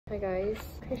Hi guys,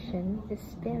 Christian is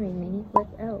spamming me with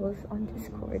L's on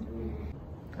Discord.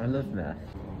 I love math.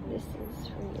 This is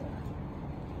for you.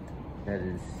 That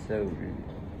is so rude.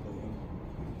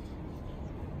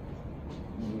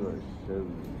 You are so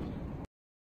rude.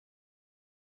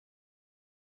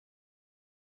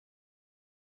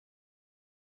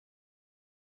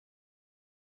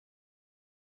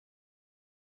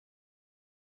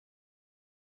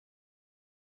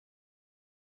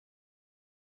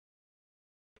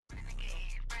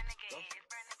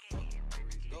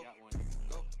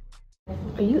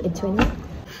 Are you into it?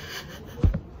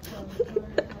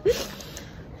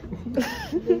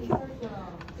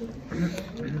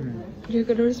 You're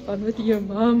gonna respond with your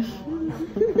mom.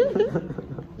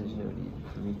 There's no need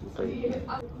for me to say it.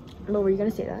 But were you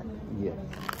gonna say that? Yeah.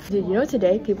 Dude, you know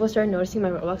today people started noticing my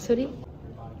Roblox hoodie?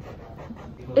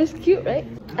 It's cute, right?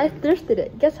 I thrifted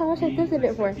it. Guess how much I thrifted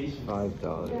it for? $5.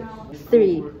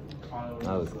 $3.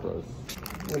 I was close.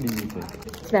 What do you think?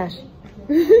 Smash.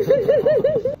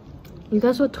 You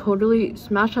guys will totally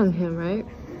smash on him, right?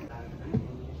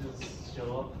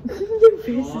 Your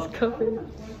face is covered.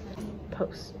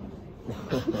 Post.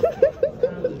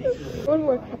 One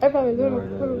more. I promise. One more.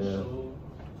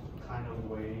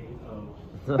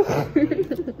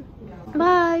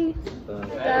 Bye.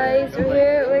 Guys, we're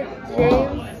here with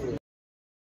James.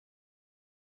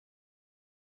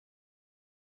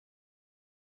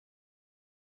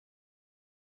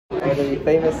 I'm gonna be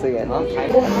famous again, huh?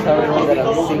 Telling me that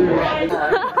I'm secret.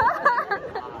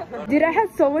 Dude, I had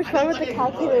so much fun with the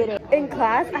calculator. In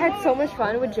class, I had so much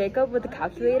fun with Jacob with the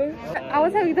calculator. I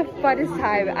was having the funnest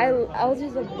time. I was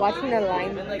just like watching the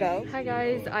line go. Hi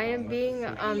guys, I am being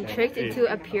tricked into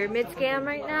a pyramid scam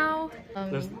right now.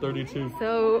 There's 32.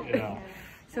 So, yeah.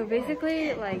 So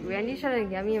basically, like, Randy's trying to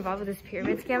get me involved with this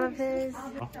pyramid scam of his.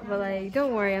 But like,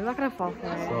 don't worry, I'm not gonna fall for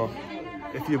it. So,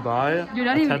 if you buy a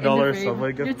 $10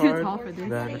 Subway gift card,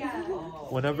 then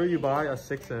whenever you buy a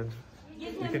 6-inch,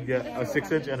 you can get a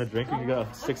 6-inch and a drink. You can get a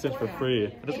 6-inch for free.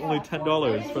 And it's only $10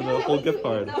 for the whole gift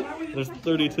card. There's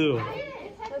 32.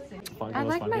 I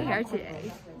like my hair today.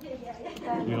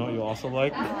 You know what you also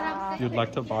like? You'd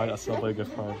like to buy a Subway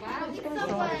gift card.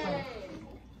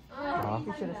 I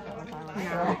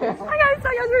got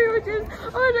three images.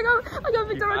 Oh my god, I got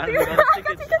Victor on tickets. Oh my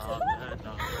gosh,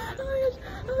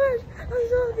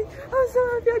 I'm so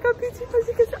happy. I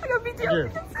got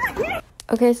BTS.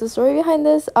 Okay, so story behind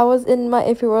this, I was in my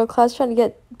AP World class trying to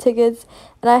get tickets,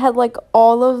 and I had like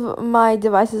all of my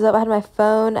devices up. I had my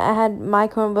phone, I had my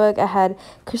Chromebook, I had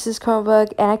Chris's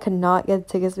Chromebook, and I could not get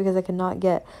tickets because I could not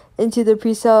get into the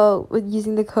pre-sale with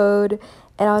using the code,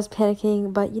 and I was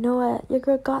panicking. But you know what? Your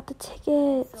girl got the tickets.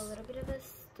 So a little bit of a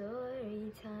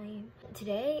story time.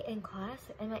 Today in class,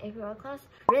 in my AP World class,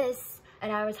 Chris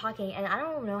and I were talking, and I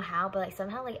don't know how, but like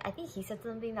somehow, like I think he said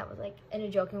something that was like in a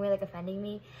joking way, like offending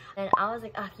me, and I was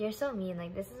like, "Ah, you're so mean.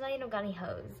 Like this is why you don't got any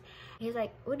hoes." He was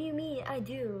like, "What do you mean? I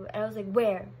do." And I was like,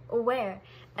 "Where? Or where?"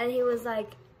 And he was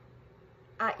like,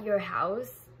 "At your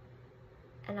house."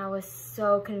 And I was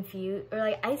so confused, or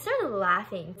like I started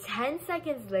laughing. 10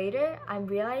 seconds later, I'm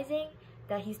realizing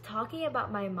that he's talking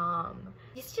about my mom.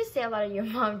 You should just say a lot of your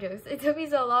mom jokes. It took me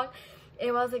so long.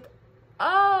 It was like,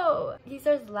 oh, he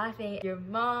starts laughing. Your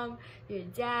mom, your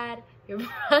dad, your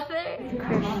brother.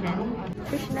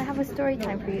 Christian, I have a story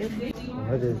time for you.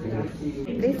 What is this?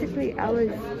 Basically, I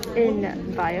was in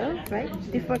bio, right,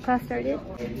 before class started,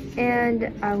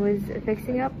 and I was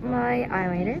fixing up my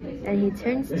eyeliner, and he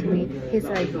turns to me. He's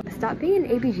like, stop being an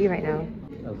ABG right now.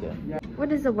 Okay.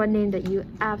 What is the one name that you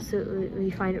absolutely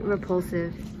find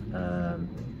repulsive?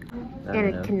 And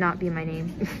it cannot be my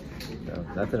name. No,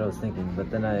 that's what I was thinking, but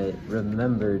then I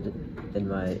remembered in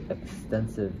my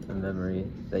extensive memory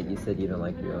that you said you don't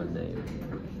like your own name.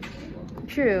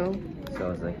 True. So I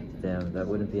was like, damn, that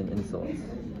wouldn't be an insult.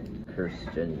 Curse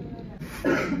Jenny.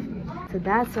 So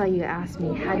that's why you asked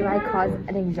me, how do I cause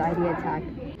an anxiety attack?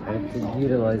 I have to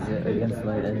utilize it against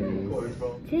my enemies.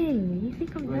 Dang, you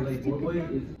think I'm that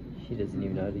stupid? She doesn't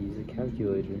even know how to use a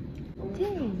calculator.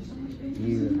 Dang.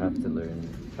 You have to learn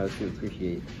how to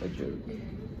appreciate a joke.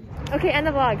 Okay, end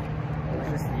the vlog.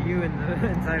 It's just you and the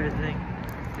entire thing.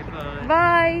 Goodbye.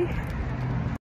 Bye.